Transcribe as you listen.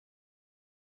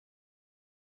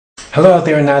Hello out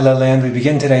there in Nala land. We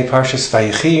begin today Parshat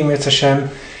Vayechi, Mirz Hashem,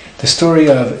 the story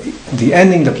of the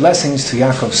ending, the blessings to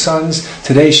Yaakov's sons.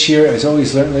 Today's shir, as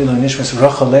always, learn Leila Nishmas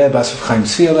Rachel Leah Bas of Chaim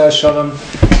Tzvi Aleh Shalom.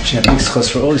 She had big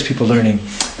schos for all these people learning.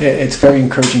 It's very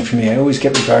encouraging for me. I always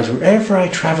get regards wherever I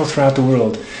travel throughout the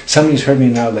world. Somebody's heard me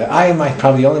in Nala. I am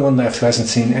probably the only one left who hasn't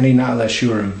seen any Nala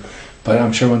shurim, but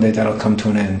I'm sure one day that'll come to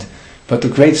an end. But the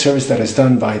great service that is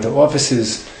done by the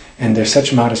offices, and they're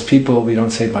such modest people, we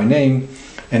don't say by name,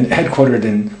 and headquartered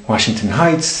in Washington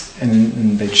Heights and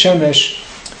in Beit Shemesh,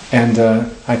 and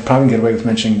I probably get away with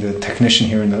mentioning the technician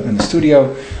here in the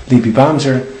studio, Libby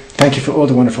Bamser. Thank you for all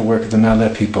the wonderful work of the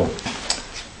Naleh people.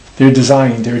 Their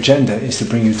design, their agenda is to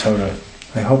bring you Torah.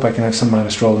 I hope I can have some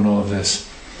modest role in all of this.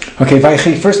 Okay,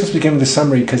 Vayechi, first let's begin with the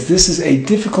summary, because this is a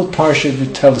difficult parsha to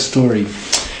tell the story,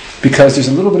 because there's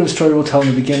a little bit of story we'll tell in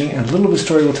the beginning and a little bit of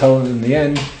story we'll tell in the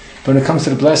end. But when it comes to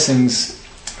the blessings,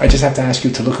 I just have to ask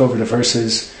you to look over the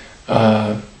verses, look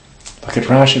at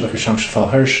Rashi, look at Sham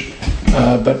Shafal Hirsch,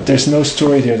 but there's no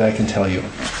story there that I can tell you.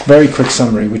 Very quick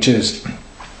summary, which is,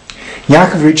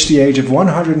 Yaakov reached the age of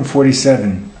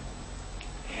 147,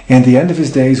 and the end of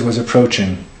his days was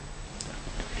approaching.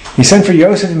 He sent for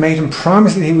Yosef and made him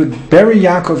promise that he would bury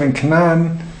Yaakov in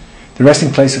Canaan, the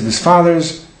resting place of his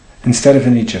fathers, instead of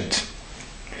in Egypt.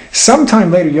 Sometime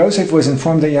later, Yosef was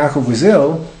informed that Yaakov was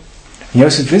ill.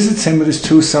 Yosef visits him with his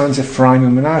two sons, Ephraim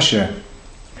and Menashe.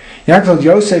 Yaakov told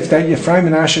Yosef that Ephraim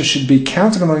and Menashe should be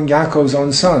counted among Yaakov's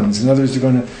own sons. In other words, they're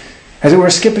going to, as it were,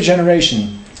 skip a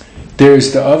generation.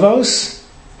 There's the Avos,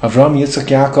 Avram, Yitzchak,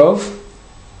 Yaakov.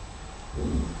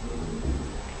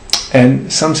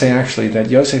 And some say actually that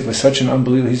Yosef was such an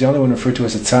unbeliever, he's the only one referred to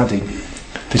as a tzaddik.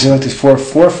 There's like this there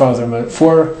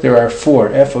are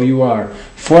four, F-O-U-R,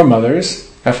 four mothers,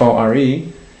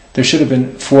 F-O-R-E. There should have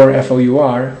been four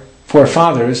F-O-U-R, four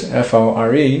fathers,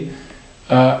 F-O-R-E,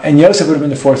 and Yosef would have been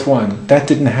the fourth one. That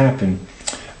didn't happen.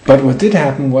 But what did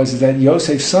happen was that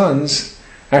Yosef's sons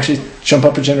actually jump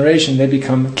up a generation. They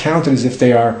become counted as if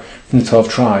they are from the 12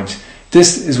 tribes.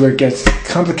 This is where it gets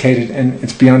complicated, and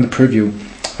it's beyond the purview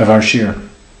of our shir.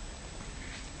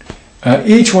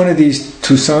 Each one of these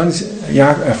two sons,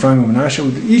 Ephraim and Menashe,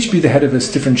 would each be the head of a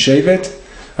different shevet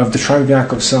of the tribe of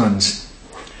Yaakov's sons.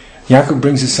 Yaakov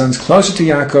brings his sons closer to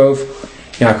Yaakov.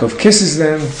 Yaakov kisses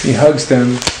them, he hugs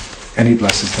them, and he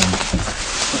blesses them.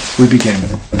 We begin.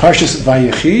 Parshat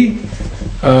Vayechi,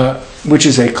 which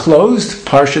is a closed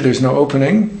parsha. There's no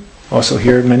opening. Also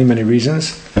here, many, many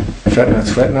reasons. Fret not,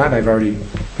 sweat not. I've already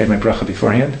made my bracha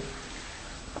beforehand.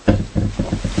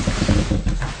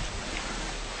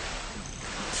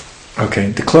 Okay,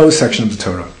 the closed section of the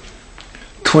Torah.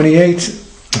 28,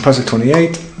 Pasuk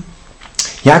 28.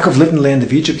 Yaakov lived in the land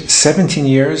of Egypt 17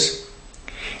 years,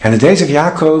 and the days of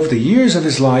Yaakov, the years of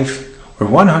his life, were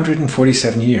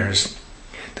 147 years.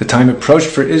 The time approached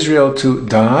for Israel to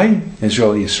die,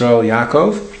 Israel, Yisrael,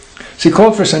 Yaakov. So he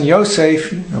called for son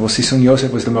Yosef. We'll see soon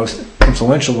Yosef was the most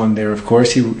influential one there, of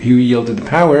course. He yielded the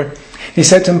power. He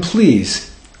said to him, please,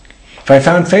 if I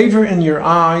found favor in your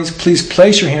eyes, please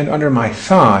place your hand under my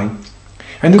thigh,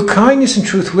 and do kindness and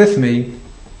truth with me.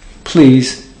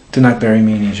 Please do not bury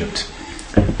me in Egypt.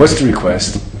 What's the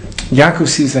request? Yaakov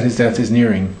sees that his death is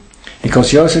nearing. He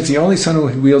calls Yosef the only son who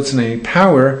wields any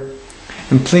power,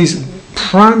 and please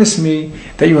promise me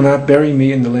that you will not bury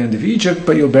me in the land of Egypt,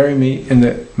 but you'll bury me in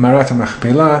the Marat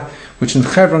HaMachpelah, which is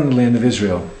in Hebron, the land of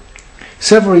Israel.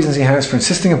 Several reasons he has for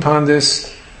insisting upon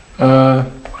this.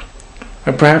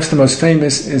 Perhaps the most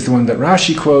famous is the one that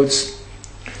Rashi quotes.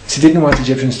 He didn't want the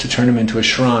Egyptians to turn him into a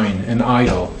shrine, an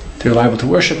idol. They're liable to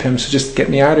worship him, so just get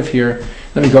me out of here.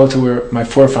 Let me go to where my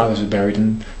forefathers are buried,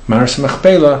 in Maras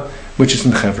Machpelah, which is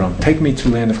in Hebron. Take me to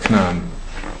the land of Canaan.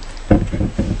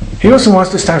 He also wants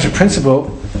to establish a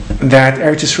principle that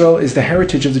Eretz Yisrael is the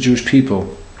heritage of the Jewish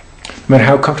people. No matter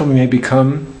how comfortable we may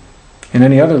become in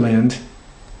any other land,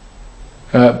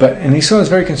 and Esau is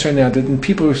very concerned now that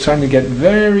people are starting to get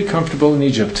very comfortable in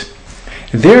Egypt.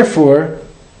 Therefore,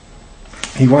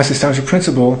 he wants to establish a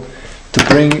principle to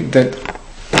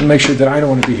make sure that I don't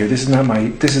want to be here. This is not my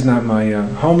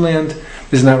homeland.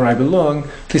 This is not where I belong.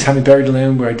 Please have me buried in the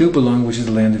land where I do belong, which is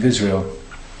the land of Israel.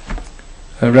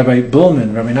 Rabbi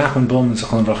Nachman Bullman,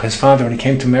 his father, when he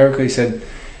came to America, he said,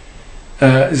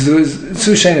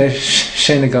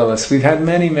 we've had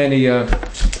many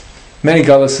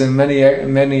gullahs and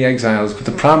many exiles, but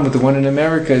the problem with the one in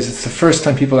America is it's the first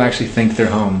time people actually think they're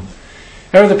home.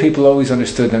 Other people always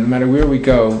understood that no matter where we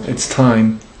go, it's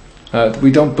time.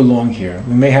 We don't belong here.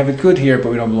 We may have it good here,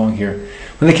 but we don't belong here.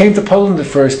 When they came to Poland at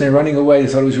first, and they're running away, they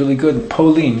thought it was really good.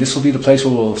 Polin, this will be the place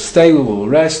where we'll stay, where we'll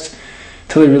rest,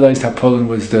 until they realized how Poland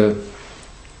was the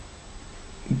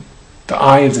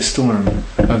eye of the storm,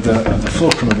 of the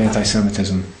fulcrum of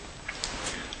anti-Semitism.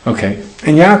 Okay,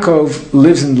 and Yaakov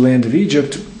lives in the land of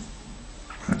Egypt.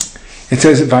 It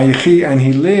says Vayechi, and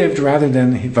he lived rather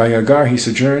than Vayagar, he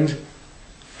sojourned.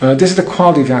 This is the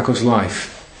quality of Yaakov's life.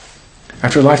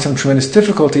 After a lifetime of tremendous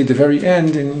difficulty, the very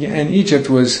end in Egypt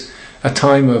was a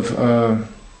time of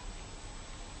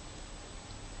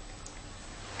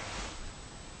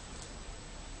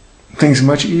things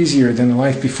much easier than the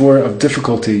life before of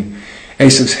difficulty.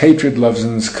 Esav's hatred,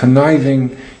 Lavan's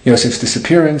conniving, Yosef's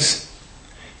disappearance.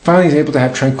 Finally, he's able to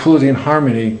have tranquility and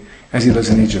harmony as he lives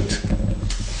in Egypt.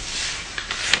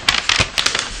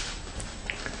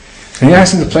 And he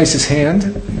asks him to place his hand.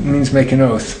 It means make an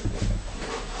oath.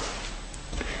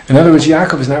 In other words,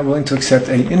 Yaakov is not willing to accept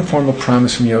an informal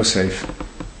promise from Yosef.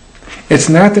 It's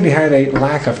not that he had a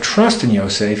lack of trust in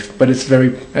Yosef, but it's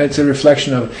a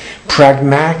reflection of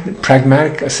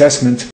pragmatic assessment